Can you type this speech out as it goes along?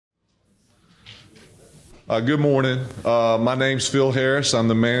Good morning. My name's Phil Harris. I'm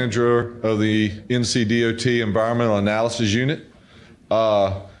the manager of the NCDOT Environmental Analysis Unit.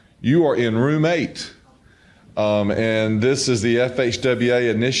 You are in room 8, and this is the FHWA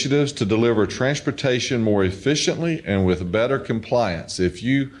initiatives to deliver transportation more efficiently and with better compliance. If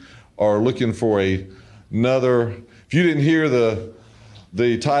you are looking for if you didn't hear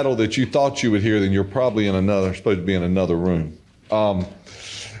the title that you thought you would hear, then you're probably supposed to be in another room.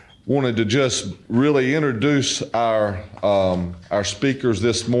 Wanted to just really introduce our speakers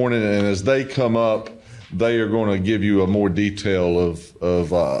this morning, and as they come up, they are going to give you a more detail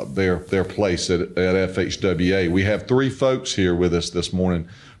of their place at FHWA. We have 3 folks here with us this morning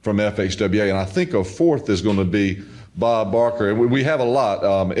from FHWA, and I think a 4th is going to be Bob Barker. We have a lot.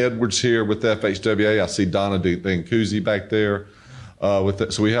 Edward's here with FHWA. I see Donna Dancuzzi back there.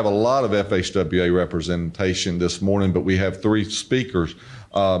 So we have a lot of FHWA representation this morning, but we have 3 speakers.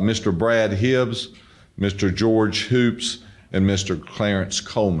 Mr. Brad Hibbs, Mr. George Hoops, and Mr. Clarence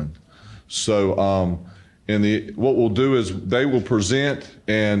Coleman. So what we'll do is they will present,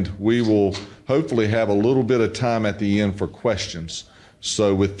 and we will hopefully have a little bit of time at the end for questions.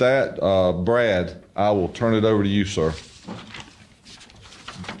 So with that, Brad, I will turn it over to you, sir.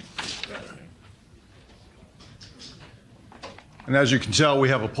 And as you can tell, we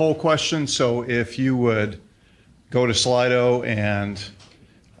have a poll question, so if you would go to Slido and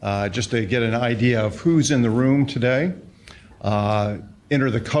just to get an idea of who's in the room today,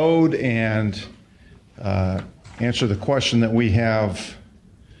 enter the code and answer the question that we have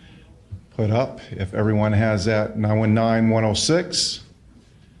put up, if everyone has that, 919-106.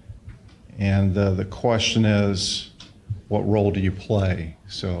 And the question is, what role do you play?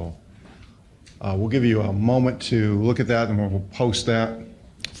 So we'll give you a moment to look at that, and we'll post that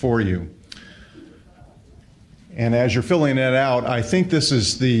for you. And as you're filling that out, I think this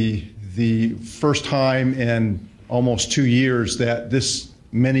is the first time in almost 2 years that this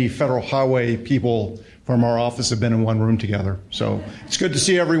many Federal Highway people from our office have been in one room together. So it's good to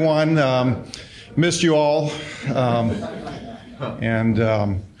see everyone. Missed you all,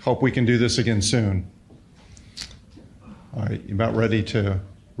 and hope we can do this again soon. All right, you about ready to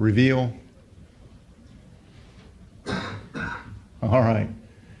reveal? All right.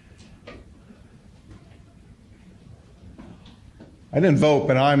 I didn't vote,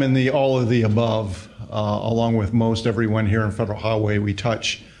 but I'm in all of the above, along with most everyone here in Federal Highway. We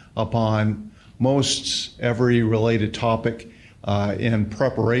touch upon most every related topic in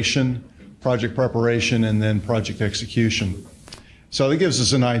preparation, project preparation, and then project execution. So that gives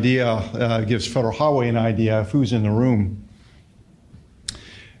us an idea, gives Federal Highway an idea of who's in the room.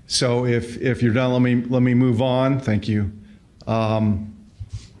 So if you're done, let me move on. Thank you. All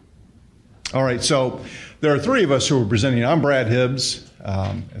right, so there are 3 of us who are presenting. I'm Brad Hibbs,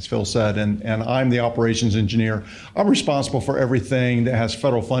 as Phil said, and I'm the operations engineer. I'm responsible for everything that has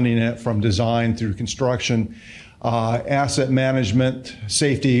federal funding in it, from design through construction, asset management,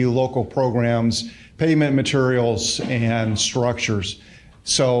 safety, local programs, pavement materials, and structures.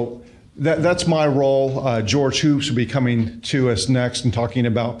 So that's my role. George Hoops will be coming to us next and talking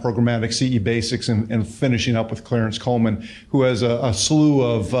about programmatic CE basics, and finishing up with Clarence Coleman, who has a slew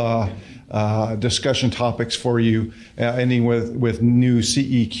of discussion topics for you, ending with new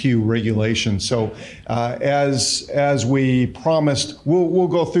CEQ regulations. So as we promised, we'll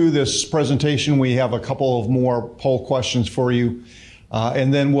go through this presentation. We have a couple of more poll questions for you,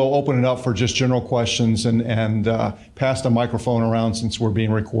 and then we'll open it up for just general questions, and pass the microphone around, since we're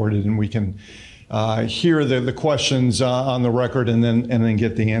being recorded, and we can hear the questions on the record, and then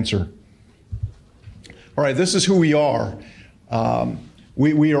get the answer. All right, this is who we are.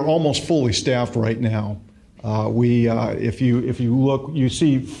 We are almost fully staffed right now. If you look, you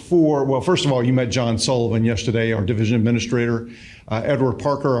see 4. Well, first of all, you met John Sullivan yesterday, our division administrator. Edward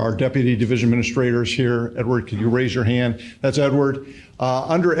Parker, our deputy division administrator, is here. Edward, could you raise your hand? That's Edward.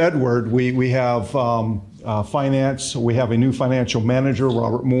 Under Edward, we have finance. We have a new financial manager,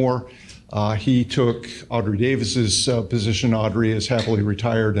 Robert Moore. He took Audrey Davis's position. Audrey is happily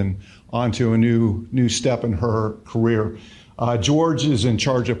retired and onto a new step in her career. George is in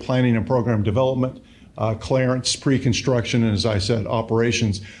charge of planning and program development. Clarence, pre-construction, and, as I said,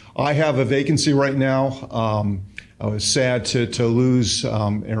 operations. I have a vacancy right now. I was sad to lose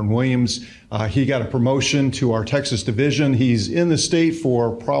Aaron Williams. He got a promotion to our Texas division. He's in the state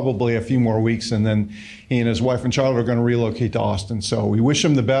for probably a few more weeks, and then he and his wife and child are going to relocate to Austin. So we wish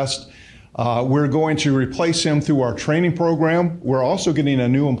him the best. We're going to replace him through our training program. We're also getting a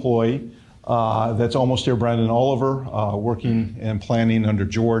new employee. That's almost here, Brandon Oliver, working and planning under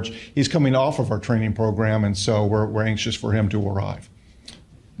George. He's coming off of our training program, and so we're anxious for him to arrive.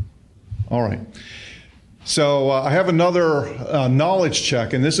 All right. So I have another knowledge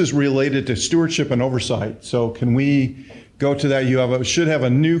check, and this is related to stewardship and oversight. So can we go to that? You should have a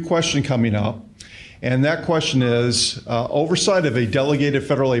new question coming up. And that question is, oversight of a delegated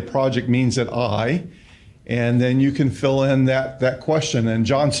federal aid project means that I, and then you can fill in that question. And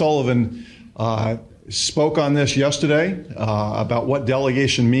John Sullivan spoke on this yesterday about what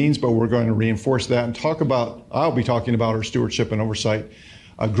delegation means, but we're going to reinforce that and I'll be talking about our stewardship and oversight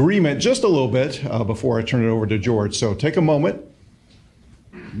agreement just a little bit before I turn it over to George. So take a moment,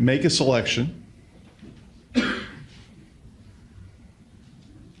 make a selection.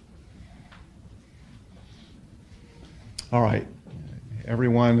 All right,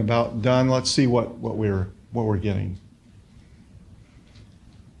 everyone about done. Let's see what we're getting.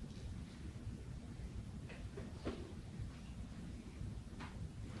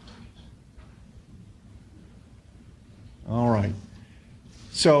 All right.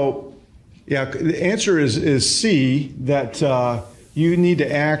 So, yeah, the answer is C, that you need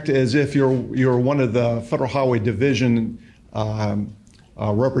to act as if you're one of the Federal Highway Division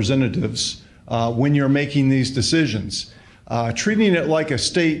representatives when you're making these decisions. Treating it like a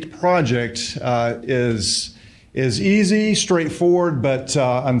state project is easy, straightforward, but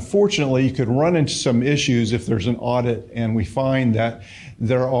unfortunately you could run into some issues if there's an audit and we find that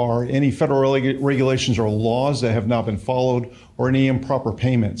there are any federal regulations or laws that have not been followed or any improper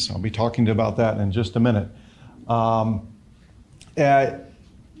payments. I'll be talking about that in just a minute. And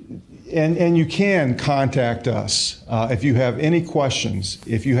you can contact us if you have any questions.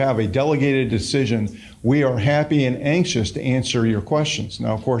 If you have a delegated decision, we are happy and anxious to answer your questions.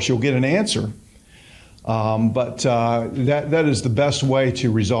 Now, of course, you'll get an answer, but that is the best way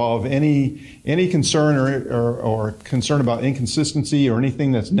to resolve any concern or concern about inconsistency or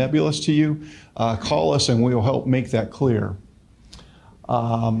anything that's nebulous to you. Call us and we'll help make that clear.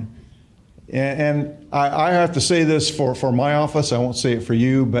 And I have to say this for my office, I won't say it for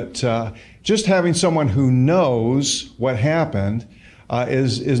you, but just having someone who knows what happened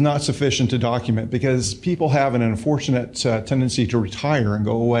is not sufficient to document, because people have an unfortunate tendency to retire and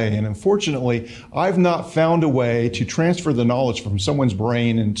go away. And unfortunately, I've not found a way to transfer the knowledge from someone's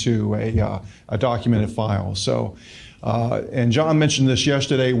brain into a documented file. So, and John mentioned this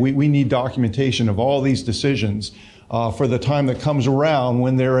yesterday, we need documentation of all these decisions for the time that comes around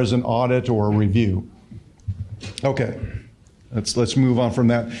when there is an audit or a review. Okay, let's move on from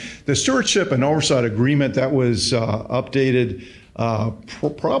that. The stewardship and oversight agreement that was updated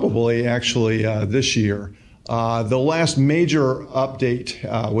probably actually this year. The last major update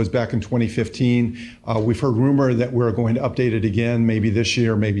was back in 2015. We've heard rumor that we're going to update it again, maybe this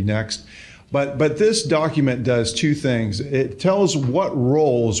year, maybe next. But this document does two things. It tells what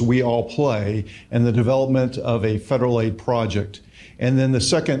roles we all play in the development of a federal aid project. And then the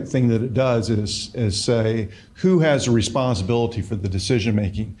second thing that it does is say who has a responsibility for the decision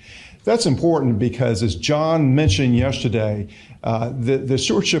making. That's important because, as John mentioned yesterday, the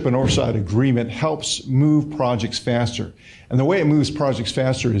stewardship and oversight agreement helps move projects faster. And the way it moves projects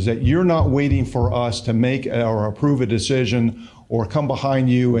faster is that you're not waiting for us to make or approve a decision or come behind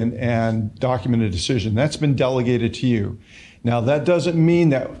you and document a decision. That's been delegated to you. Now, that doesn't mean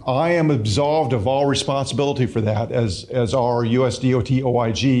that I am absolved of all responsibility for that, as our US DOT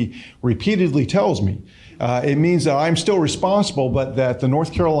OIG repeatedly tells me. It means that I'm still responsible, but that the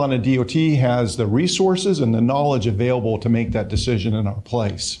North Carolina DOT has the resources and the knowledge available to make that decision in our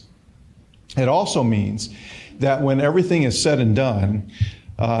place. It also means that when everything is said and done,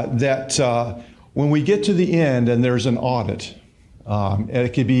 that when we get to the end and there's an audit,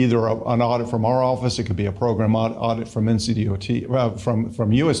 it could be either an audit from our office, it could be a program audit from NCDOT,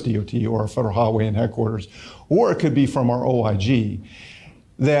 from US DOT or Federal Highway and headquarters, or it could be from our OIG.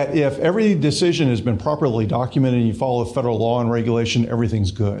 That if every decision has been properly documented and you follow federal law and regulation, everything's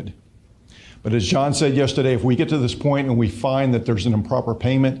good. But as John said yesterday, if we get to this point and we find that there's an improper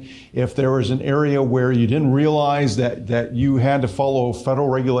payment, if there was an area where you didn't realize that you had to follow federal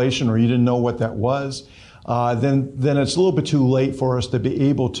regulation or you didn't know what that was, then it's a little bit too late for us to be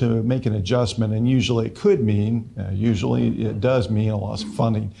able to make an adjustment. And usually it could mean, usually it does mean a loss of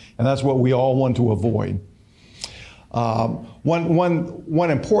funding. And that's what we all want to avoid.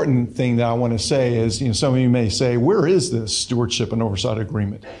 One important thing that I want to say is, some of you may say, where is this stewardship and oversight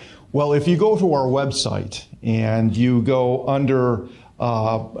agreement? Well, if you go to our website and you go under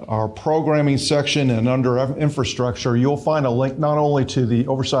our programming section and under infrastructure, you'll find a link not only to the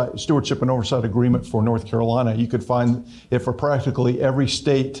stewardship and oversight agreement for North Carolina, you could find it for practically every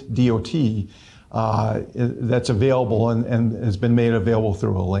state DOT that's available and has been made available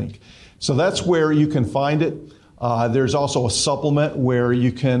through a link. So that's where you can find it. There's also a supplement where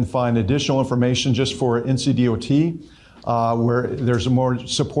you can find additional information just for NCDOT, where there's more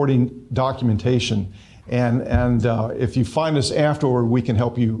supporting documentation. And if you find us afterward, we can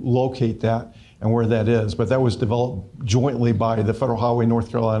help you locate that and where that is. But that was developed jointly by the Federal Highway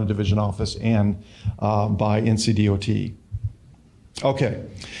North Carolina Division Office and by NCDOT. Okay.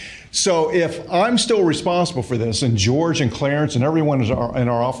 So if I'm still responsible for this, and George and Clarence and everyone in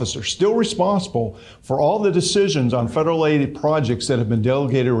our office are still responsible for all the decisions on federal aid projects that have been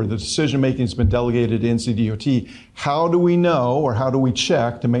delegated, or the decision-making has been delegated to NCDOT, how do we know, or how do we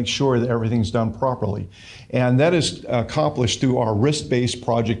check to make sure that everything's done properly? And that is accomplished through our risk-based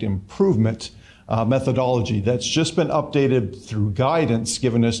project improvement methodology that's just been updated through guidance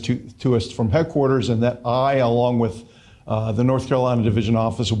given us to us from headquarters, and that I, along with the North Carolina Division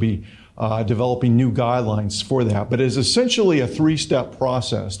Office, will be developing new guidelines for that. But it's essentially a three-step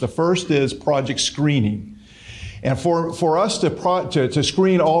process. The first is project screening. And for us to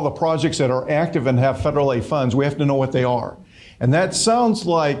screen all the projects that are active and have federal aid funds, we have to know what they are. And that sounds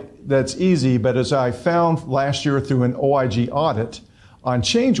like that's easy, but as I found last year through an OIG audit on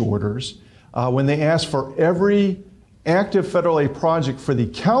change orders, when they asked for every active federal aid project for the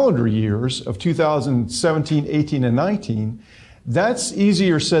calendar years of 2017, 18, and 19, that's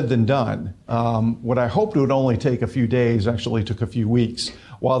easier said than done. What I hoped would only take a few days actually took a few weeks,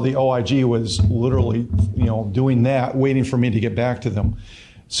 while the OIG was literally, doing that, waiting for me to get back to them.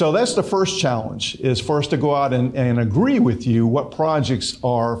 So that's the first challenge, is for us to go out and agree with you what projects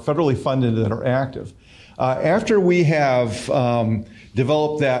are federally funded that are active. After we have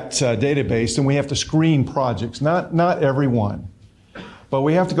developed that database, then we have to screen projects, not every one, but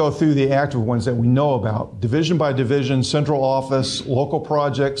we have to go through the active ones that we know about, division by division, central office, local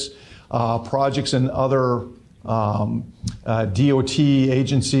projects, projects in other DOT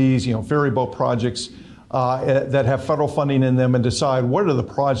agencies, ferry boat projects that have federal funding in them, and decide what are the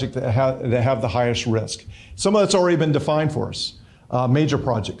projects that have the highest risk. Some of that's already been defined for us. Major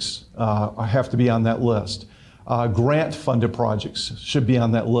projects have to be on that list. Grant-funded projects should be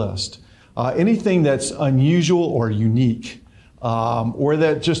on that list. Anything that's unusual or unique, or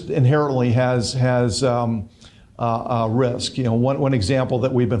that just inherently has risk. One example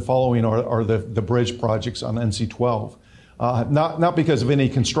that we've been following are the bridge projects on NC-12. Not because of any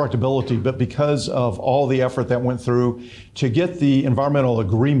constructability, but because of all the effort that went through to get the environmental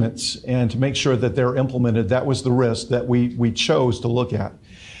agreements and to make sure that they're implemented. That was the risk that we chose to look at.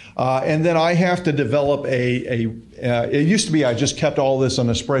 And then I have to develop it used to be I just kept all this on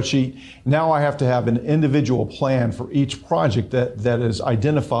a spreadsheet. Now I have to have an individual plan for each project that is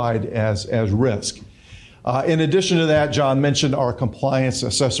identified as risk. In addition to that, John mentioned our compliance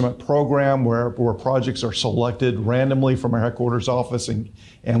assessment program where projects are selected randomly from our headquarters office,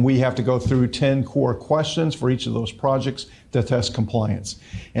 and we have to go through 10 core questions for each of those projects to test compliance.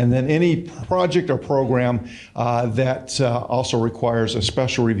 And then any project or program that also requires a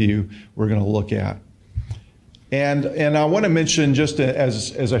special review, we're going to look at. And I want to mention, just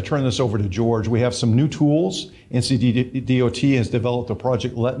as I turn this over to George, we have some new tools. NCDOT has developed a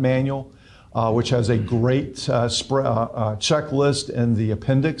project let manual, which has a great checklist in the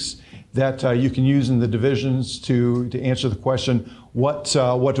appendix that you can use in the divisions to answer the question, what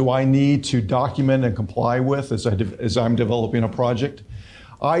do I need to document and comply with as I'm developing a project?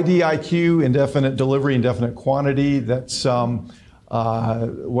 IDIQ, indefinite delivery, indefinite quantity, that's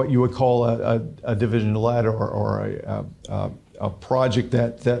what you would call a division-led or a project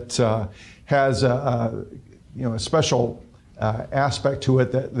that has a special aspect to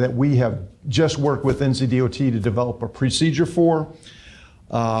it that we have just worked with NCDOT to develop a procedure for.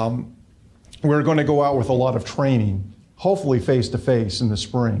 We're going to go out with a lot of training, hopefully face-to-face in the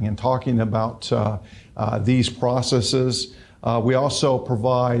spring, and talking about these processes. We also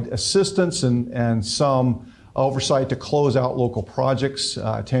provide assistance and some oversight to close out local projects.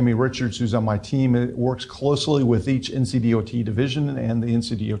 Tammy Richards, who's on my team, works closely with each NCDOT division and the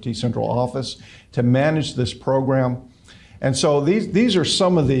NCDOT central office to manage this program. And so these are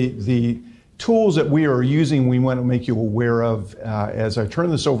some of the tools that we are using, we want to make you aware of as I turn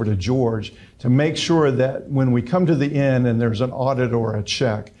this over to George, to make sure that when we come to the end and there's an audit or a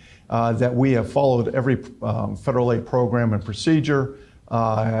check, that we have followed every federal aid program and procedure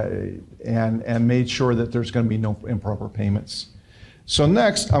and made sure that there's going to be no improper payments. So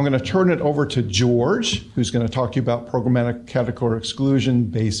next, I'm going to turn it over to George, who's going to talk to you about programmatic category exclusion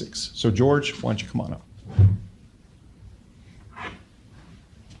basics. So George, why don't you come on up?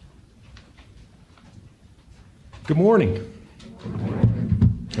 Good morning.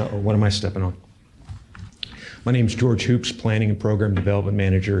 Uh-oh, what am I stepping on? My name is George Hoops, Planning and Program Development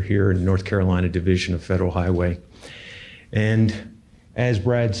Manager here in North Carolina Division of Federal Highway. And as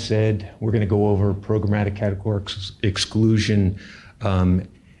Brad said, we're going to go over programmatic categorical exclusion and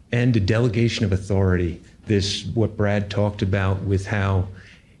a delegation of authority. This, what Brad talked about with how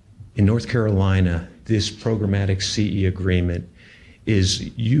in North Carolina, this programmatic CE agreement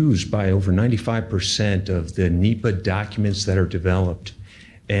is used by over 95% of the NEPA documents that are developed.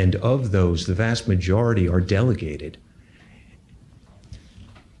 And of those, the vast majority are delegated.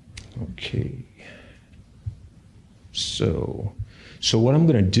 Okay. So what I'm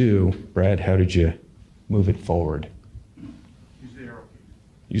going to do, Brad, how did you move it forward? Use the arrow key.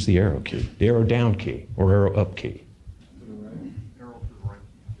 Use the arrow key, the arrow down key, or arrow up key. To the right. Arrow to the right.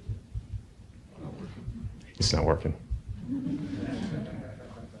 It's not working.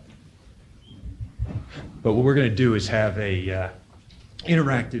 But what we're going to do is have a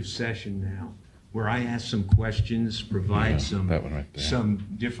interactive session now where I ask some questions, provide some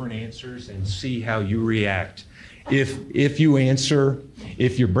different answers, and see how you react. If you answer,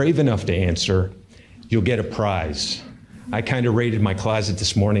 if you're brave enough to answer, you'll get a prize. I kind of raided my closet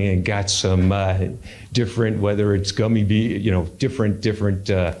this morning and got some different, whether it's gummy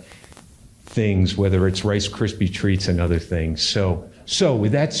different things, whether it's Rice Krispie treats and other things. So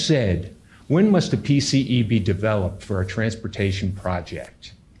with that said, when must a PCE be developed for a transportation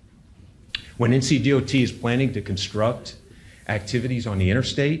project? When NCDOT is planning to construct activities on the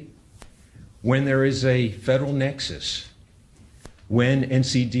interstate, when there is a federal nexus, when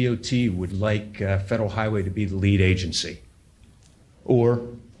NCDOT would like Federal Highway to be the lead agency, or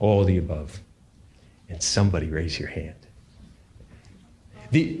all of the above. And somebody raise your hand.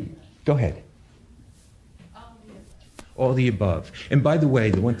 Go ahead. All the above. And by the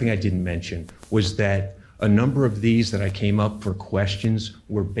way, the one thing I didn't mention was that a number of these that I came up for questions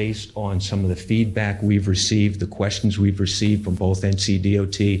were based on some of the feedback we've received, the questions we've received from both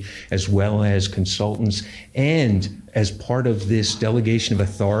NCDOT as well as consultants. And as part of this delegation of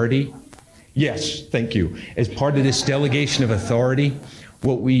authority, yes, thank you. As part of this delegation of authority,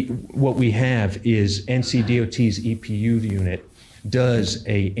 what we have is NCDOT's EPU unit does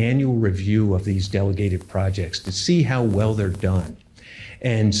an annual review of these delegated projects to see how well they're done.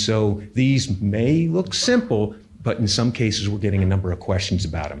 And so these may look simple, but in some cases we're getting a number of questions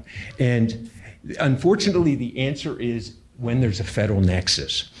about them. And unfortunately, the answer is when there's a federal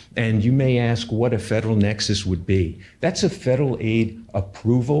nexus. And you may ask what a federal nexus would be. That's a federal aid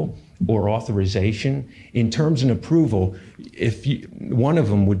approval or authorization. In terms of approval, one of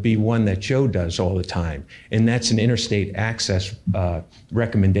them would be one that Joe does all the time, and that's an interstate access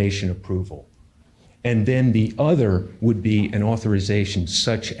recommendation approval. And then the other would be an authorization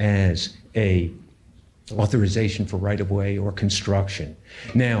such as a authorization for right-of-way or construction.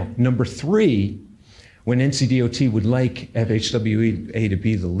 Now, number three, when NCDOT would like FHWA to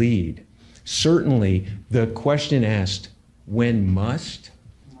be the lead, certainly the question asked when must,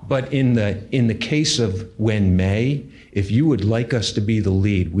 but in the case of when may, if you would like us to be the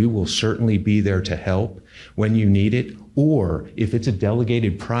lead, we will certainly be there to help when you need it. Or if it's a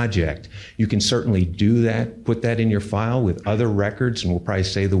delegated project, you can certainly do that, put that in your file with other records, and we'll probably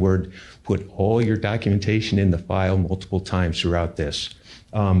say the word, put all your documentation in the file multiple times throughout this.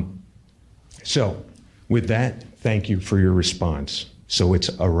 So with that, thank you for your response. So it's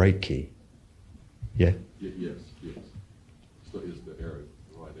a right key. Yeah? Yes. So is the arrow,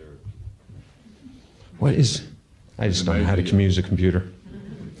 the right arrow. What is, I just don't know how to use a computer.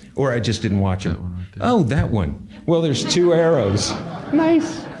 Or I just didn't watch it. Oh, that one. Well, there's two arrows.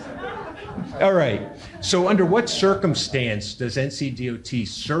 Nice. All right. So under what circumstance does NCDOT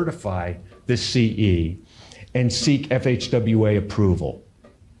certify the CE and seek FHWA approval?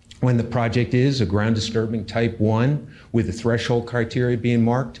 When the project is a ground disturbing type 1 with the threshold criteria being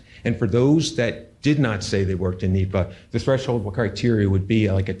marked. And for those that did not say they worked in NEPA, the threshold criteria would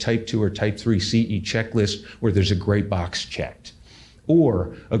be like a type 2 or type 3 CE checklist where there's a gray box checked.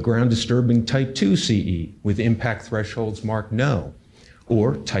 Or a ground disturbing type 2 CE with impact thresholds marked no.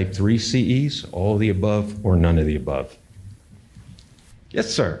 Or type 3 CEs, all of the above or none of the above.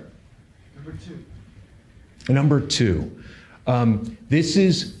 Yes, sir. Number two. Number two. This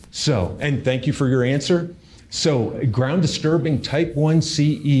is so, and thank you for your answer. So ground disturbing type 1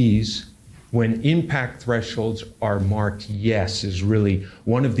 CEs, when impact thresholds are marked yes, is really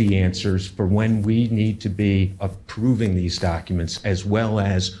one of the answers for when we need to be approving these documents, as well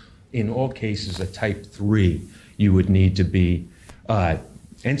as in all cases a type 3, you would need to be,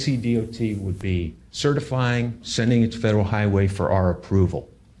 NCDOT would be certifying, sending it to Federal Highway for our approval.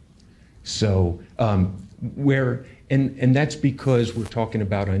 So And that's because we're talking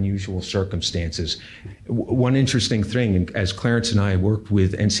about unusual circumstances. One interesting thing, as Clarence and I worked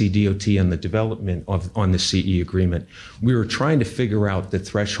with NCDOT on the development on the CE agreement, we were trying to figure out the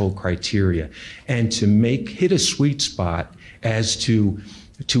threshold criteria and to hit a sweet spot as to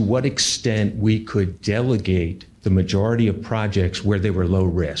what extent we could delegate the majority of projects where they were low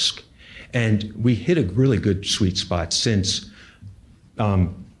risk. And we hit a really good sweet spot since,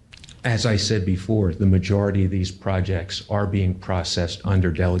 as I said before, the majority of these projects are being processed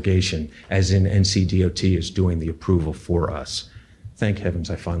under delegation, as in NCDOT is doing the approval for us. Thank heavens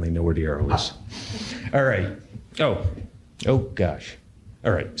I finally know where the arrow is. All right. Oh gosh.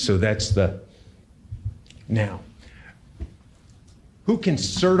 All right, so that's now, who can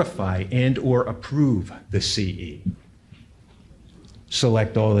certify and or approve the CE?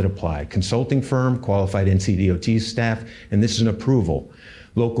 Select all that apply. Consulting firm, qualified NCDOT staff, and this is an approval.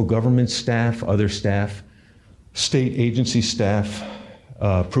 Local government staff, other staff, state agency staff,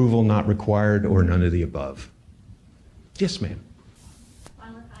 approval not required, or none of the above. Yes, ma'am.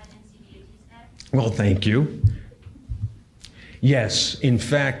 Qualified NCDOT staff? Well, thank you. Yes, in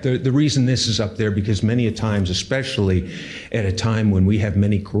fact, the reason this is up there, because many a times, especially at a time when we have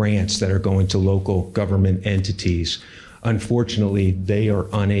many grants that are going to local government entities, unfortunately, they are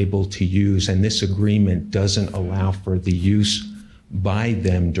unable to use, and this agreement doesn't allow for the use by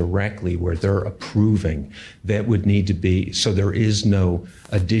them directly where they're approving. That would need to be, so there is no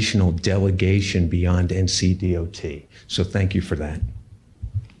additional delegation beyond NCDOT. So thank you for that.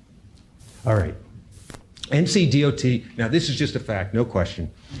 All right. NCDOT, now this is just a fact, no question.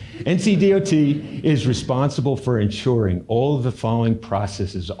 NCDOT is responsible for ensuring all of the following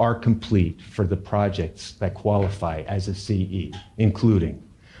processes are complete for the projects that qualify as a CE, including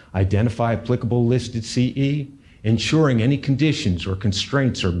identify applicable listed CE, ensuring any conditions or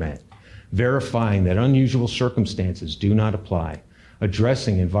constraints are met, verifying that unusual circumstances do not apply,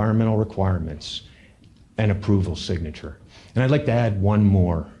 addressing environmental requirements, and approval signature. And I'd like to add one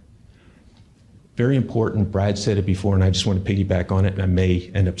more. Very important, Brad said it before, and I just want to piggyback on it, and I may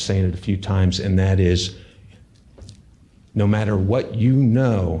end up saying it a few times, and that is, no matter what you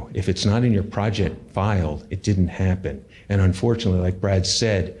know, if it's not in your project file, it didn't happen. And unfortunately, like Brad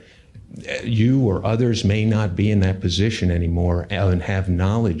said, you or others may not be in that position anymore and have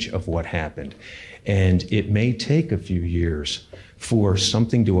knowledge of what happened. And it may take a few years for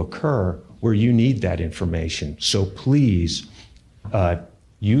something to occur where you need that information. So please,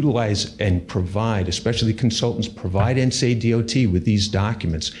 utilize and provide, especially consultants, provide NCDOT with these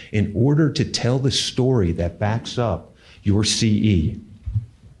documents in order to tell the story that backs up your CE.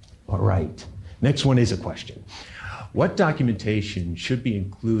 All right, next one is a question. What documentation should be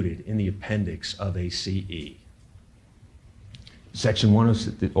included in the appendix of a CE? Section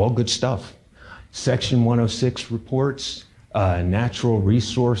 106, all good stuff. Section 106 reports, natural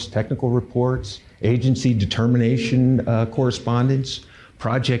resource technical reports, agency determination correspondence,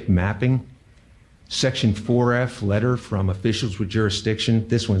 project mapping, Section 4F letter from officials with jurisdiction,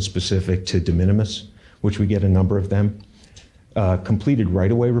 this one's specific to de minimis, which we get a number of them, completed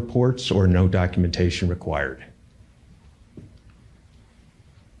right-of-way reports, or no documentation required.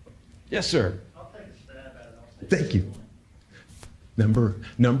 Yes, sir. I'll take a stab at it. I'll say Thank you.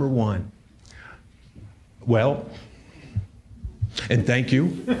 Number one. Well, and thank you.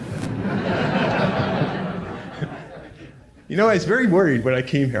 You know, I was very worried when I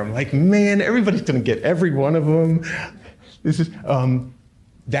came here. I'm like, man, everybody's going to get every one of them. This is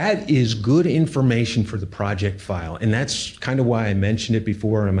that is good information for the project file, and that's kind of why I mentioned it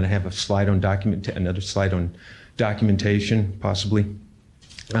before. And I'm going to have a slide on another slide on documentation, possibly.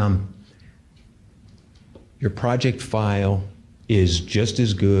 Your project file is just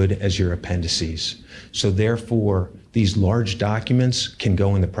as good as your appendices. So therefore, these large documents can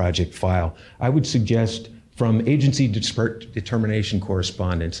go in the project file. I would suggest from agency determination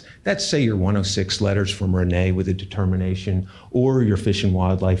correspondence, that's say your 106 letters from Renee with a determination, or your Fish and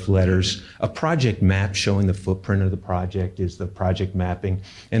Wildlife letters. A project map showing the footprint of the project is the project mapping.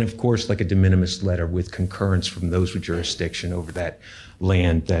 And of course, like a de minimis letter with concurrence from those with jurisdiction over that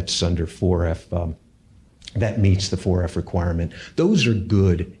land that's under 4F, that meets the 4F requirement. Those are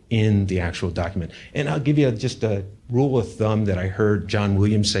good in the actual document. And I'll give you just a rule of thumb that I heard John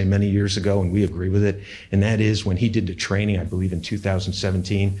Williams say many years ago, and we agree with it, and that is when he did the training, I believe in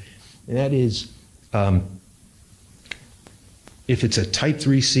 2017, and that is if it's a type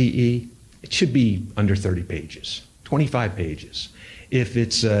 3 CE, it should be under 30 pages, 25 pages. If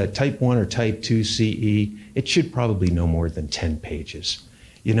it's a type 1 or type 2 CE, it should probably no more than 10 pages.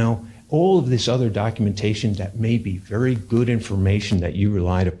 You know, all of this other documentation that may be very good information that you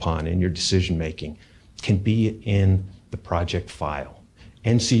relied upon in your decision making, can be in the project file,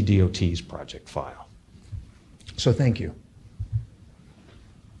 NCDOT's project file. So thank you.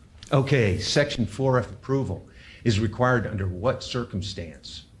 Okay, Section 4F approval is required under what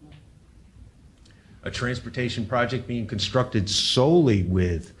circumstance? A transportation project being constructed solely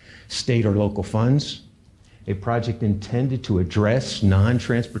with state or local funds, a project intended to address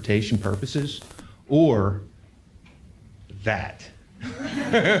non-transportation purposes, or that.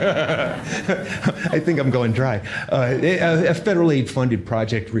 I think I'm going dry. A federal aid funded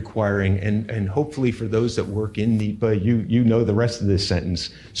project requiring, and hopefully for those that work in NEPA, you know the rest of this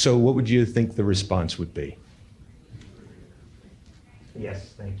sentence. So what would you think the response would be?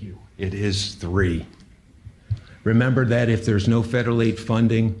 Yes, thank you. It is 3. Remember that if there's no federal aid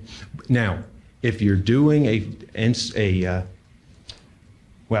funding, now, if you're doing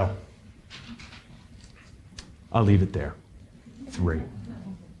well, I'll leave it there. 3.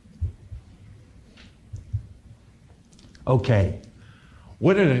 Okay.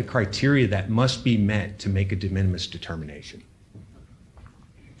 What are the criteria that must be met to make a de minimis determination?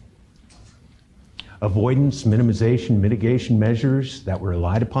 Avoidance, minimization, mitigation measures that were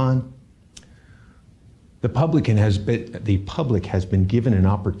relied upon. The public has been given an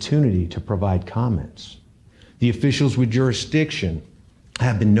opportunity to provide comments. The officials with jurisdiction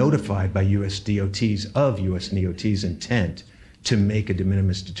have been notified by USDOT's intent to make a de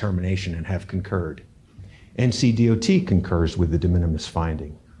minimis determination and have concurred. NCDOT concurs with the de minimis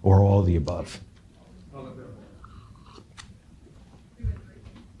finding, or all the above.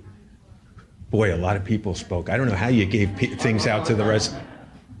 Boy, a lot of people spoke. I don't know how you gave things out to the rest.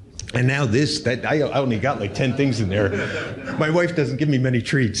 And now I only got like 10 things in there. My wife doesn't give me many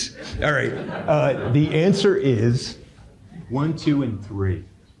treats. All right, the answer is 1, 2, and 3.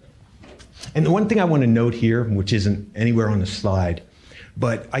 And the one thing I want to note here, which isn't anywhere on the slide,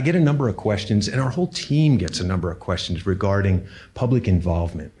 but I get a number of questions, and our whole team gets a number of questions regarding public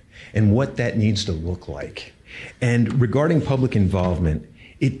involvement and what that needs to look like. And regarding public involvement,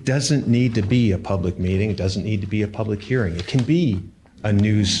 it doesn't need to be a public meeting. It doesn't need to be a public hearing. It can be a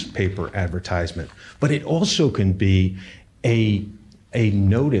newspaper advertisement, but it also can be a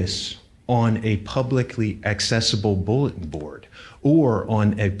notice on a publicly accessible bulletin board or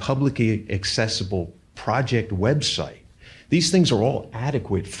on a publicly accessible project website. These things are all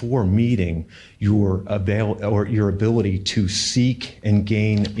adequate for meeting your ability to seek and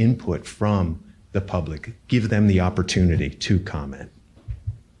gain input from the public. Give them the opportunity to comment.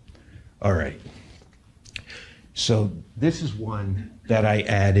 All right. So this is one that I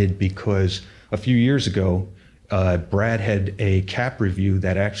added because a few years ago, Brad had a CAP review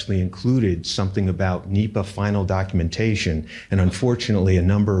that actually included something about NEPA final documentation, and unfortunately a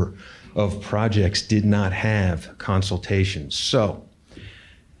number of projects did not have consultations. So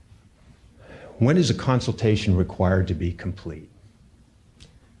when is a consultation required to be complete?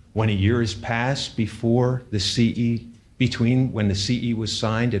 When a year has passed before the CE, between when the CE was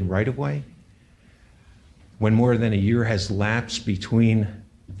signed and right-of-way? When more than a year has lapsed between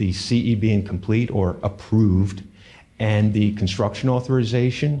the CE being complete or approved and the construction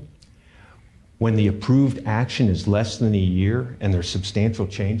authorization? When the approved action is less than a year and there's substantial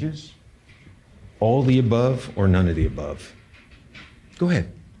changes? All the above or none of the above? Go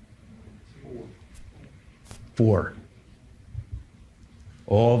ahead. 4.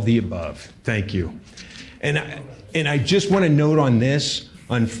 All of the above. Thank you. And I just want to note on this,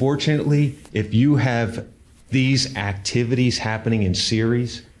 unfortunately, if you have these activities happening in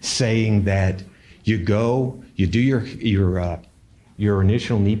series, saying that you do your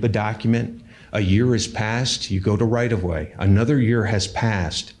initial NEPA document, a year has passed, you go to right-of-way, another year has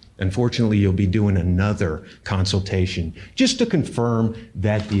passed, unfortunately you'll be doing another consultation just to confirm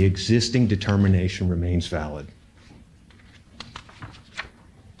that the existing determination remains valid.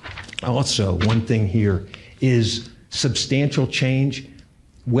 Also, one thing here is substantial change.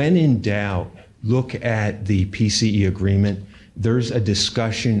 When in doubt, look at the PCE agreement. There's a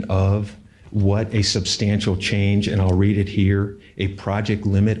discussion of what a substantial change, and I'll read it here, a project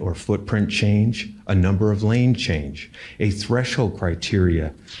limit or footprint change, a number of lane change, a threshold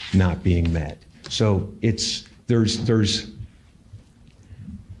criteria not being met. So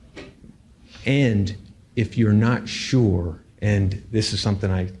and if you're not sure, and this is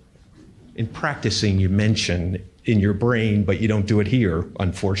something in practicing you mention in your brain, but you don't do it here,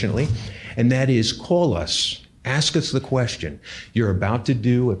 unfortunately, and that is call us. Ask us the question. You're about to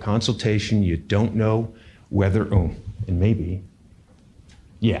do a consultation. You don't know whether, and maybe,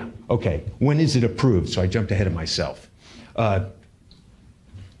 yeah, okay. When is it approved? So I jumped ahead of myself.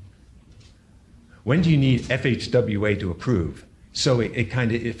 When do you need FHWA to approve? So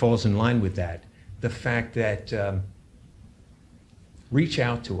it falls in line with that. the fact that reach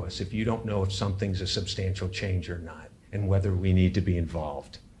out to us if you don't know if something's a substantial change or not and whether we need to be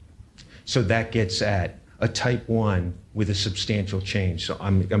involved. So that gets at a type 1 with a substantial change. So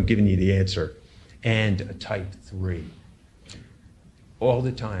I'm giving you the answer. And a type 3. All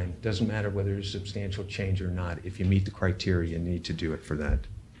the time, doesn't matter whether there's substantial change or not. If you meet the criteria, you need to do it for that.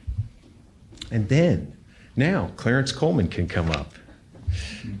 And then, now, Clarence Coleman can come up.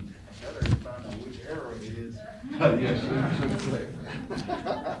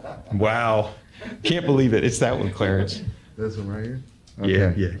 Wow. Can't believe it. It's that one, Clarence. This one right here?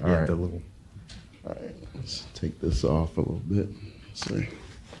 Yeah, All right. the little. All right, let's take this off a little bit. Let's see.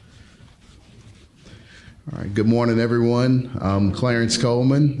 All right, good morning, everyone. I'm Clarence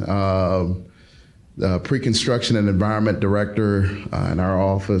Coleman, the Pre-Construction and Environment Director in our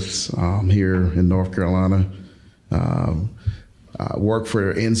office here in North Carolina. I worked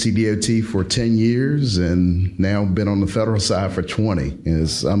for NCDOT for 10 years and now been on the federal side for 20.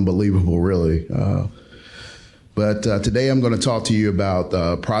 It's unbelievable, really. But today I'm going to talk to you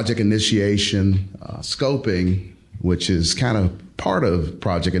about project initiation, scoping, which is kind of part of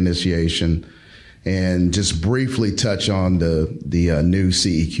project initiation, and just briefly touch on the new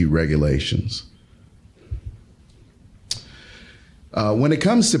CEQ regulations. When it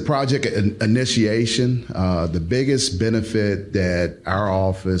comes to project initiation, the biggest benefit that our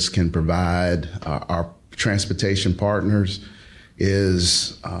office can provide our transportation partners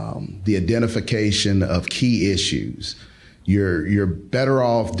is the identification of key issues. You're better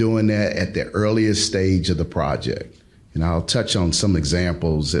off doing that at the earliest stage of the project. And I'll touch on some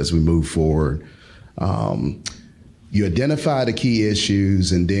examples as we move forward. You identify the key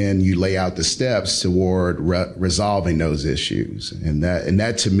issues and then you lay out the steps toward resolving those issues. And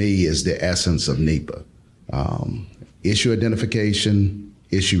that to me is the essence of NEPA. Issue identification,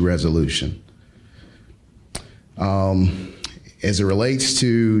 issue resolution. As it relates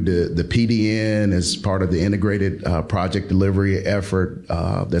to the PDN as part of the integrated project delivery effort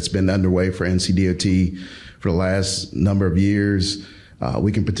that's been underway for NCDOT for the last number of years,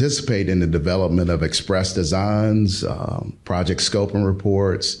 we can participate in the development of express designs, project scoping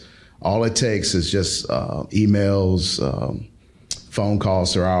reports. All it takes is just emails, phone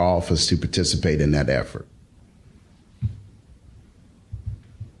calls to our office to participate in that effort.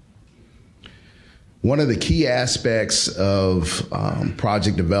 One of the key aspects of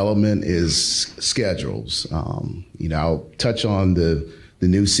project development is schedules. I'll touch on the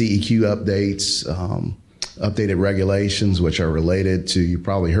new CEQ updates, updated regulations, which are related to, you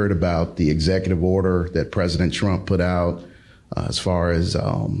probably heard about the executive order that President Trump put out as far as,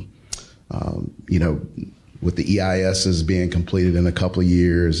 with the EISs being completed in a couple of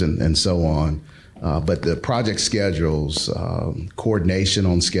years and so on. But the project schedules, coordination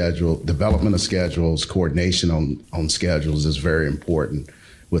on schedule, development of schedules, coordination on schedules is very important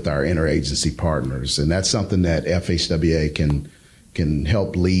with our interagency partners. And that's something that FHWA can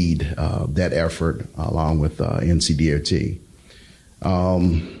help lead that effort along with NCDOT.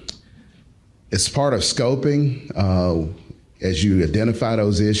 As part of scoping, as you identify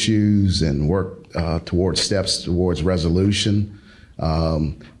those issues and work towards steps towards resolution,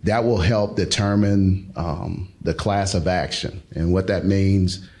 that will help determine the class of action. And what that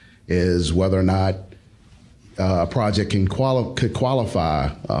means is whether or not a project could qualify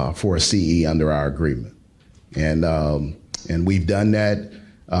for a CE under our agreement. And we've done that.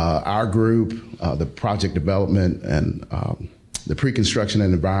 Our group, the project development and the pre-construction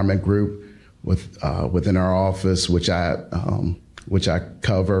and environment group within our office, which I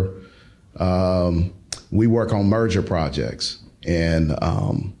cover, we work on merger projects. And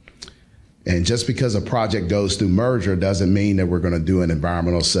just because a project goes through merger doesn't mean that we're going to do an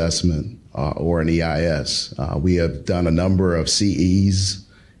environmental assessment or an EIS. We have done a number of CEs,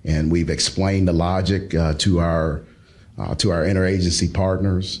 and we've explained the logic to our interagency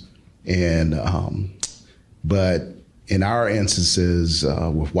partners. But in our instances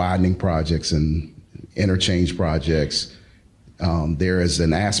with widening projects and interchange projects, there is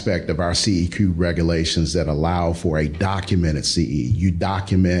an aspect of our CEQ regulations that allow for a documented CE. You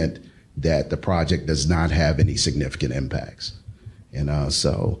document that the project does not have any significant impacts. And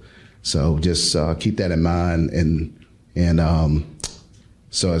so just keep that in mind.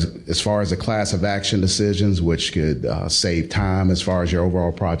 So as far as the class of action decisions, which could save time as far as your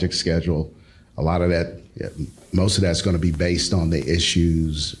overall project schedule, a lot of that, most of that's going to be based on the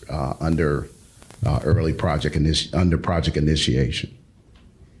issues under project initiation.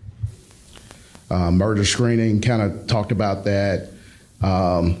 Merger screening, kind of talked about that.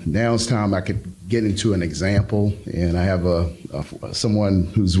 Now it's time I could get into an example, and I have someone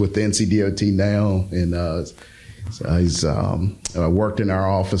who's with the NCDOT now, and so he's worked in our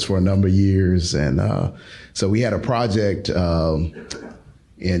office for a number of years, and so we had a project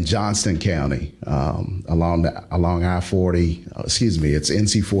in Johnston County along I-40. Excuse me, it's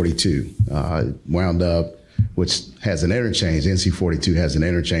NC-42. Wound up, which has an interchange. NC-42 has an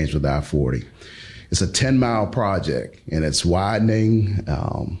interchange with I-40. It's a 10-mile project, and it's widening.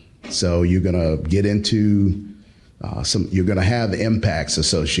 So you're going to get into you're going to have impacts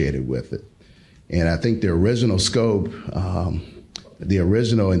associated with it. And I think the original scope, the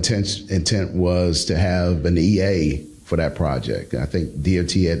original intent was to have an EA for that project. I think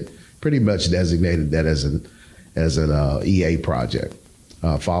DOT had pretty much designated that as an EA project,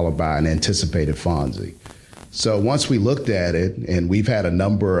 followed by an anticipated FHWA. So once we looked at it, and we've had a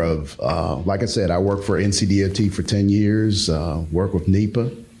number of, like I said, I worked for NCDOT for 10 years, worked with NEPA,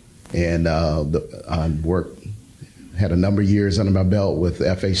 and had a number of years under my belt with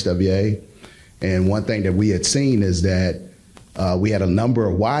FHWA. And one thing that we had seen is that we had a number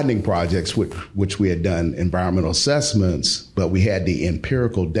of widening projects which we had done environmental assessments, but we had the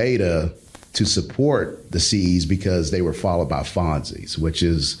empirical data to support the CEs because they were followed by FHWAs, which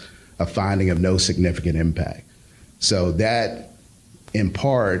is a finding of no significant impact. So that, in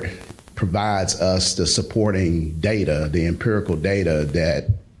part, provides us the supporting data, the empirical data that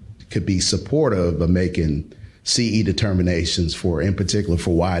could be supportive of making CE determinations for, in particular,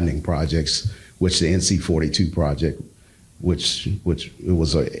 for widening projects, which the NC-42 project, which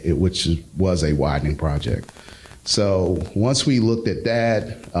was a widening project. So once we looked at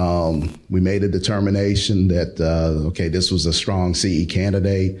that, we made a determination that, okay, this was a strong CE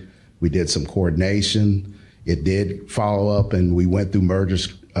candidate. We did some coordination. It did follow up, and we went through merger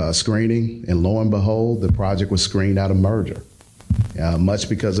screening, and lo and behold, the project was screened out of merger, much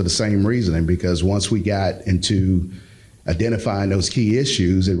because of the same reasoning, because once we got into identifying those key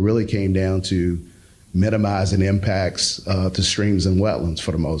issues, it really came down to minimizing impacts to streams and wetlands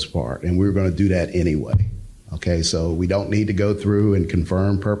for the most part, and we were going to do that anyway. Okay, so we don't need to go through and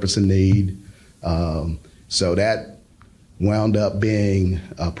confirm purpose and need. So that wound up being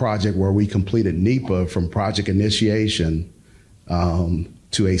a project where we completed NEPA from project initiation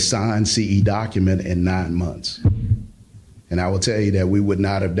to a signed CE document in 9 months. And I will tell you that we would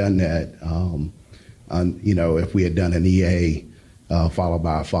not have done that, if we had done an EA followed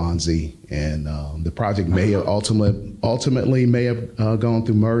by a FHWA. And the project may have ultimately may have gone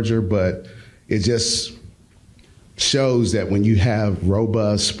through merger, but it just shows that when you have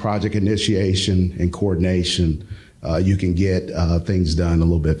robust project initiation and coordination, you can get things done a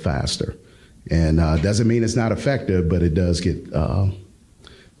little bit faster. And doesn't mean it's not effective, but it does get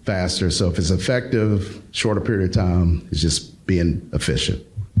faster. So if it's effective, shorter period of time, it's just being efficient.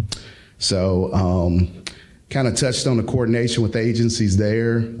 So kind of touched on the coordination with agencies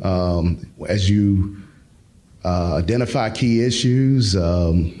there. As you identify key issues,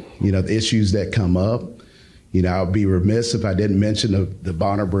 the issues that come up, I'll be remiss if I didn't mention the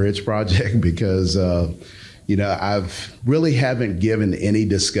Bonner Bridge project because I've really haven't given any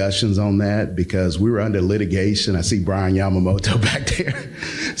discussions on that because we were under litigation. I see Brian Yamamoto back there.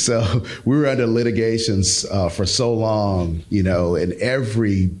 So we were under litigations for so long, and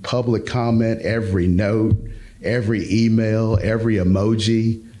every public comment, every note, every email, every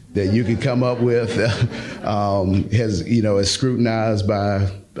emoji that you can come up with is scrutinized by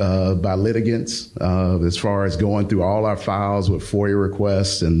litigants as far as going through all our files with FOIA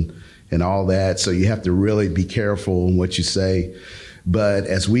requests and all that. So you have to really be careful in what you say. But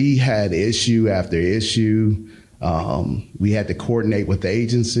as we had issue after issue, we had to coordinate with the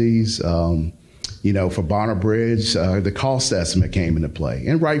agencies. For Bonner Bridge, the cost estimate came into play,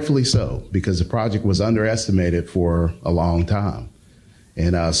 and rightfully so, because the project was underestimated for a long time.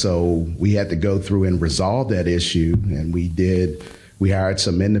 And so we had to go through and resolve that issue, and we did. We hired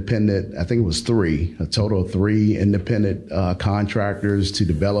some independent, I think it was a total of three independent contractors to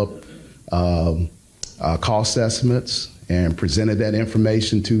develop cost estimates and presented that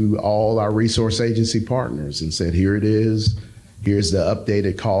information to all our resource agency partners and said, here it is, here's the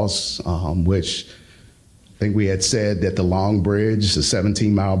updated costs, which I think we had said that the long bridge, the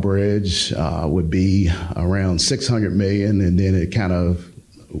 17-mile bridge, would be around $600 million, and then it kind of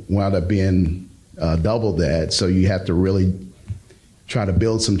wound up being double that. So you have to really try to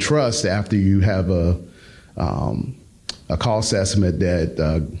build some trust after you have a cost estimate that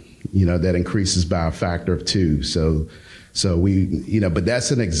that increases by a factor of 2. So we but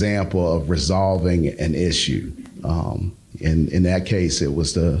that's an example of resolving an issue. In that case, it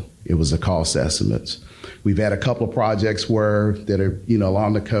was the cost estimates. We've had a couple of projects that are,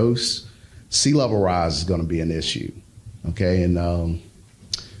 along the coast. Sea level rise is going to be an issue. Okay, and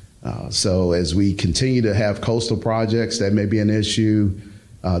so as we continue to have coastal projects, that may be an issue.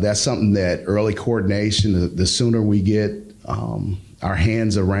 That's something that early coordination, the sooner we get our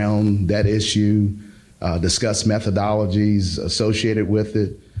hands around that issue, discuss methodologies associated with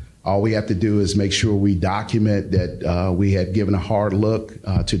it. All we have to do is make sure we document that we had given a hard look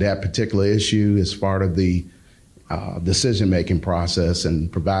to that particular issue as part of the decision-making process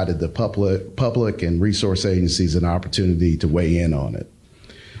and provided the public and resource agencies an opportunity to weigh in on it.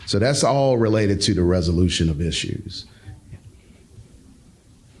 So that's all related to the resolution of issues.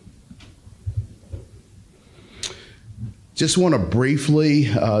 Just want to briefly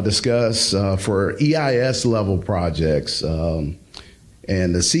discuss for EIS level projects, and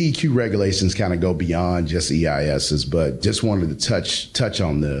the CEQ regulations kind of go beyond just EISs, but just wanted to touch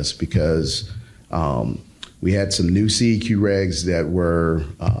on this because we had some new CEQ regs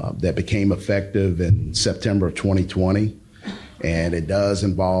that became effective in September of 2020, and it does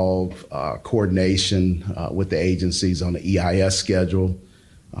involve coordination with the agencies on the EIS schedule.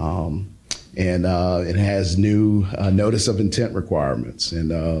 And it has new notice of intent requirements.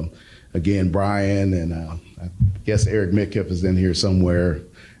 And again, Brian and I guess Eric Mitkiff is in here somewhere.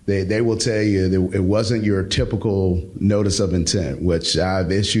 They will tell you that it wasn't your typical notice of intent, which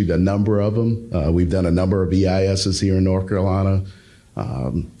I've issued a number of them. We've done a number of EISs here in North Carolina.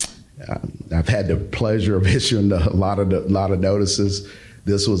 I've had the pleasure of issuing a lot of notices.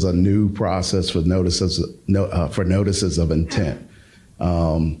 This was a new process for notices of intent.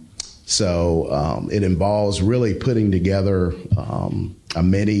 So it involves really putting together a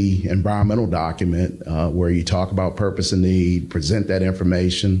mini environmental document where you talk about purpose and need, present that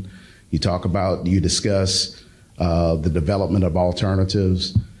information. You discuss the development of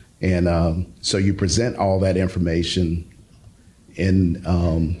alternatives. And so you present all that information in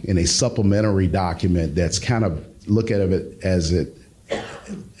a supplementary document that's kind of look at it as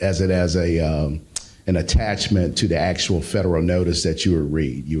an attachment to the actual federal notice that you would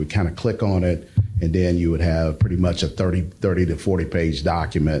read. You would kind of click on it, and then you would have pretty much a 30 to 40 page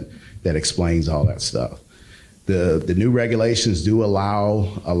document that explains all that stuff. The new regulations do allow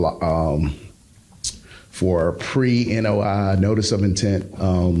for pre-NOI notice of intent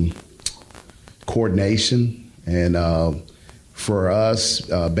coordination, and for us,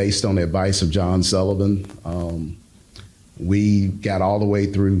 based on the advice of John Sullivan, we got all the way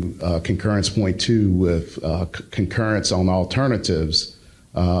through concurrence point 2 with concurrence on alternatives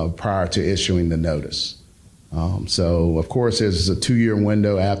prior to issuing the notice. So, of course, there's a 2-year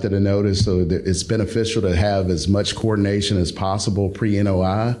window after the notice, so it's beneficial to have as much coordination as possible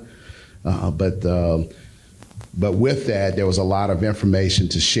pre-NOI. But with that, there was a lot of information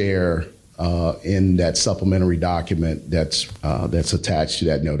to share in that supplementary document that's attached to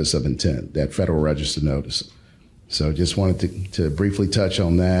that notice of intent, that Federal Register notice. So just wanted to briefly touch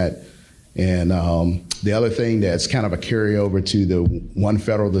on that. And the other thing that's kind of a carryover to the one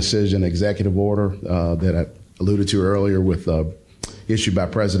federal decision executive order that I alluded to earlier with issued by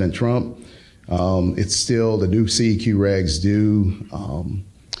President Trump, it's still the new CEQ regs do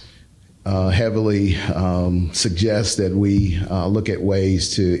heavily suggest that we look at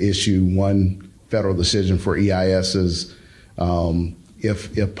ways to issue one federal decision for EISs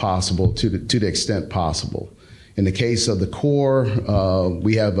if possible, to the extent possible. In the case of the Corps,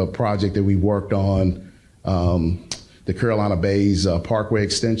 we have a project that we worked on, the Carolina Bays Parkway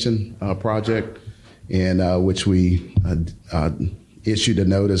Extension project, in which we issued a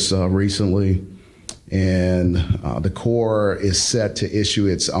notice recently. And the Corps is set to issue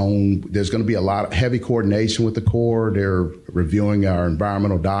its own. There's going to be a lot of heavy coordination with the Corps. They're reviewing our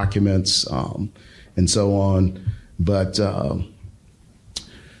environmental documents and so on. But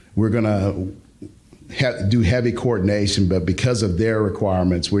we're going to do heavy coordination, but because of their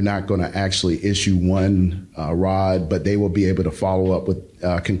requirements, we're not going to actually issue one ROD, but they will be able to follow up with,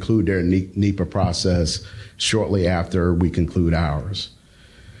 conclude their NEPA process shortly after we conclude ours.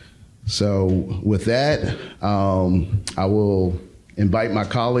 So with that, I will invite my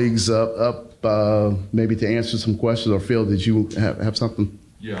colleagues up maybe to answer some questions. Or Phil, did you have something?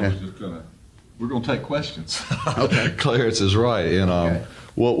 Yeah, I was just we're going to take questions. Okay. Clarence is right. And Okay.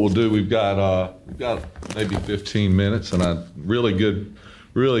 What we'll do, we've got maybe 15 minutes, and a really good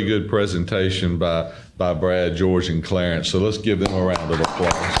presentation by Brad, George, and Clarence. So let's give them a round of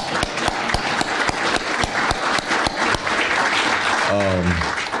applause.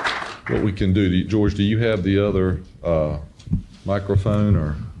 What we can do, George, do you have the other microphone,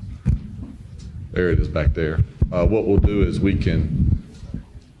 or there it is back there? What we'll do is we can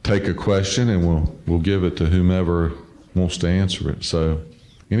take a question and we'll give it to whomever wants to answer it. So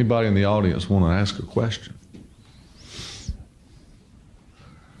anybody in the audience want to ask a question?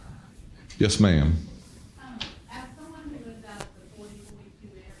 Yes, ma'am. As someone who was at the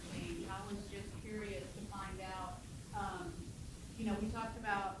 4042 interchange, I was just curious to find out, we talked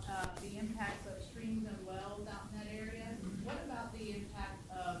about the impacts of streams and wells out in that area. What about the impact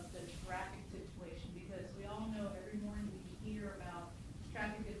of the traffic situation? Because we all know every morning we hear about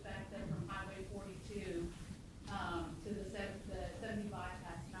traffic gets backed up from Highway 42 to the 70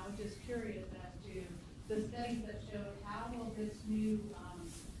 bypass. And I was just curious as to the studies that showed how will this new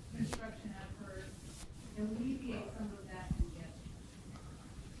construction effort alleviate some of that congestion.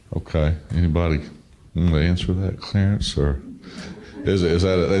 Okay. Anybody want to answer that, Clarence, or is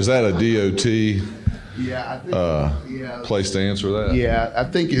that a DOT Yeah, I think, place to answer that? Yeah, I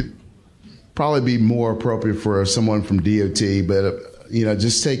think it probably be more appropriate for someone from DOT, but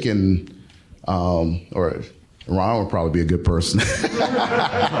just taking or Ron would probably be a good person.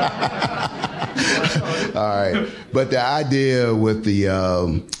 All right, but the idea with the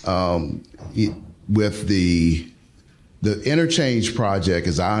interchange project,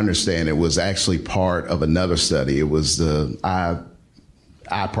 as I understand it, was actually part of another study. It was the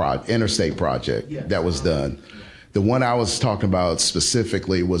interstate project that was done. The one I was talking about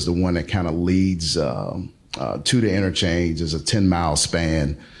specifically was the one that kind of leads to the interchange. Is a 10-mile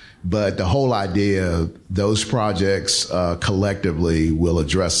span. But the whole idea, those projects collectively will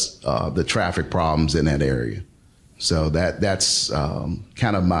address the traffic problems in that area. So that's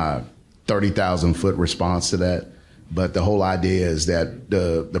kind of my 30,000-foot response to that. But the whole idea is that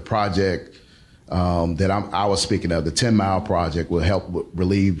the project that I was speaking of, the 10-mile project, will help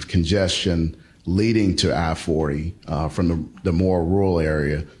relieve congestion leading to I-40 from the more rural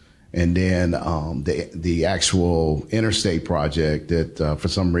area. And then the actual interstate project that for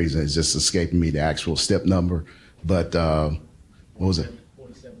some reason is just escaping me, the actual step number. But what was it?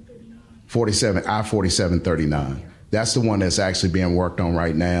 4739. I-4739. That's the one that's actually being worked on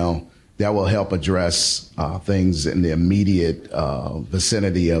right now. That will help address things in the immediate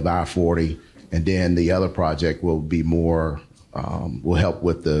vicinity of I-40. And then the other project will be more, will help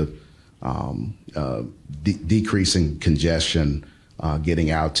with the decreasing congestion, getting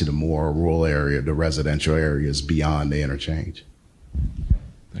out to the more rural area, the residential areas beyond the interchange.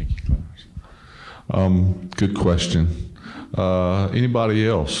 Thank you, Clarence. Good question. Anybody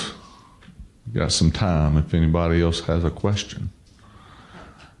else? We got some time if anybody else has a question.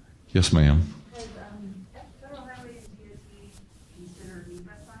 Yes, ma'am. Has Federal Highways and DOT considered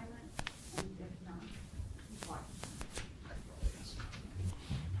NEPA assignment? And if not, why?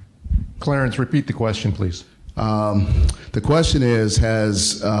 Clarence, repeat the question, please. The question is,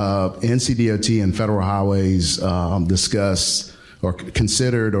 has NCDOT and Federal Highways discussed or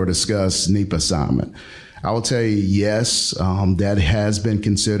considered or discussed NEPA assignment? I will tell you, yes, that has been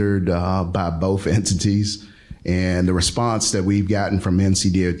considered by both entities. And the response that we've gotten from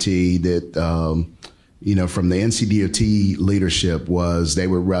NCDOT that, from the NCDOT leadership was they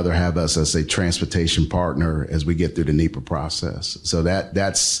would rather have us as a transportation partner as we get through the NEPA process. So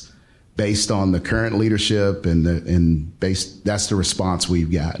that's based on the current leadership that's the response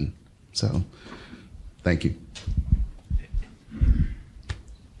we've gotten. So thank you.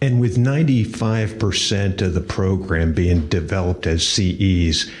 And with 95% of the program being developed as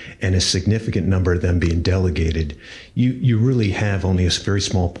CEs and a significant number of them being delegated, you really have only a very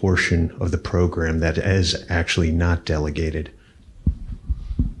small portion of the program that is actually not delegated.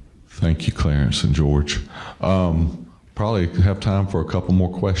 Thank you, Clarence and George. Probably have time for a couple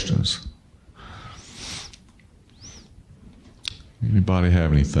more questions. Anybody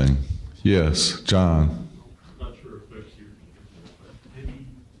have anything? Yes, John. Not sure if that's you, but any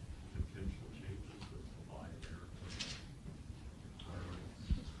potential changes with the Buy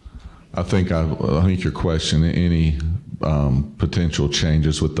America? I think your question, any potential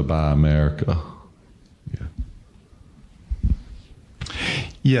changes with the Buy America? Yeah.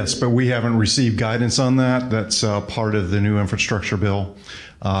 Yes, but we haven't received guidance on that. That's part of the new infrastructure bill.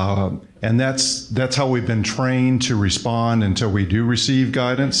 And that's how we've been trained to respond until we do receive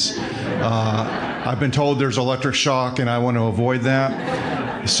guidance. I've been told there's electric shock, and I want to avoid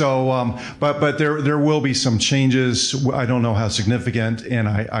that. So, but there will be some changes. I don't know how significant, and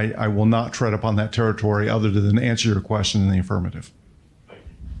I will not tread upon that territory other than answer your question in the affirmative.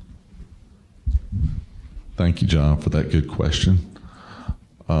 Thank you, John, for that good question.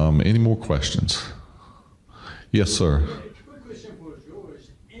 Any more questions? Yes, sir. Quick question for George.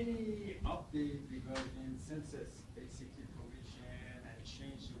 Any update regarding census basically provision and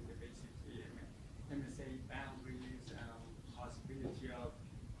change with the basically MSA boundaries, possibility of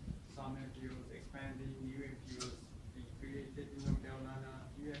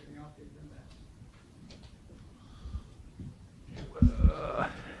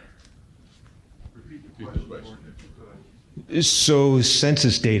So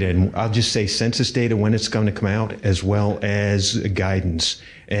census data, and I'll just say census data when it's going to come out, as well as guidance.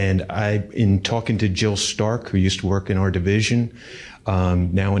 And in talking to Jill Stark, who used to work in our division,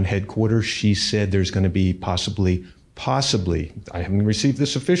 now in headquarters, she said there's going to be possibly, I haven't received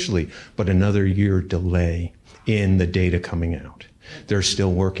this officially, but another year delay in the data coming out. They're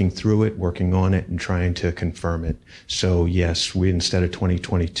still working through it, working on it, and trying to confirm it. So yes, instead of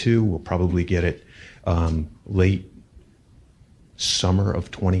 2022, we'll probably get it late summer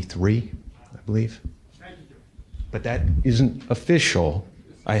of 23, I believe. But that isn't official.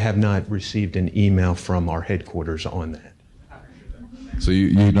 I have not received an email from our headquarters on that. So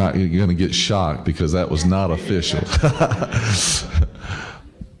you're going to get shocked because that was not official.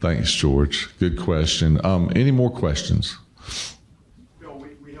 Thanks, George. Good question. Any more questions? Bill,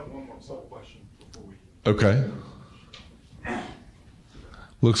 we have one more sole question before we... Okay.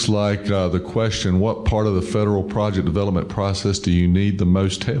 Looks like the question, what part of the federal project development process do you need the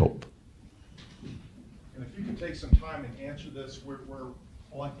most help? And if you can take some time and answer this, we're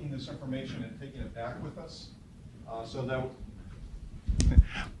collecting this information and taking it back with us. So that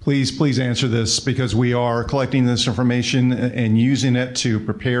please answer this, because we are collecting this information and using it to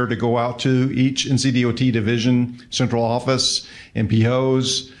prepare to go out to each NCDOT division, central office,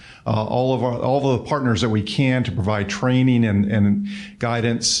 MPOs, all the partners that we can to provide training and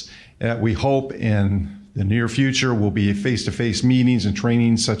guidance. We hope in the near future will be face-to-face meetings and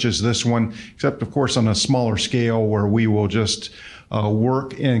trainings such as this one, except of course on a smaller scale where we will just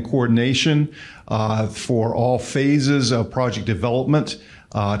work in coordination for all phases of project development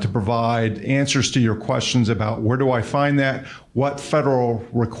to provide answers to your questions about where do I find that, what federal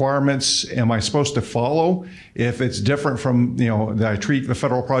requirements am I supposed to follow if it's different from, that I treat the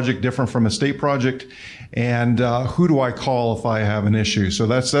federal project different from a state project, and who do I call if I have an issue. So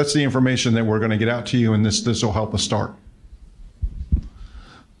that's the information that we're going to get out to you, and this will help us start.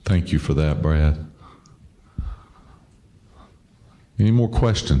 Thank you for that, Brad. Any more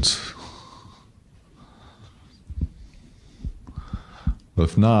questions?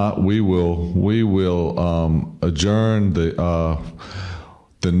 If not, we will adjourn. The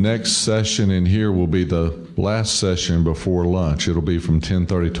next session in here will be the last session before lunch. It'll be from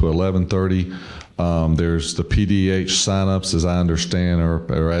 10:30 to 11:30. There's the PDH signups, as I understand,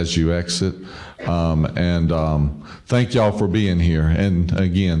 or as you exit. Thank y'all for being here. And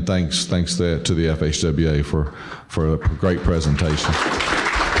again, thanks to the FHWA for a great presentation.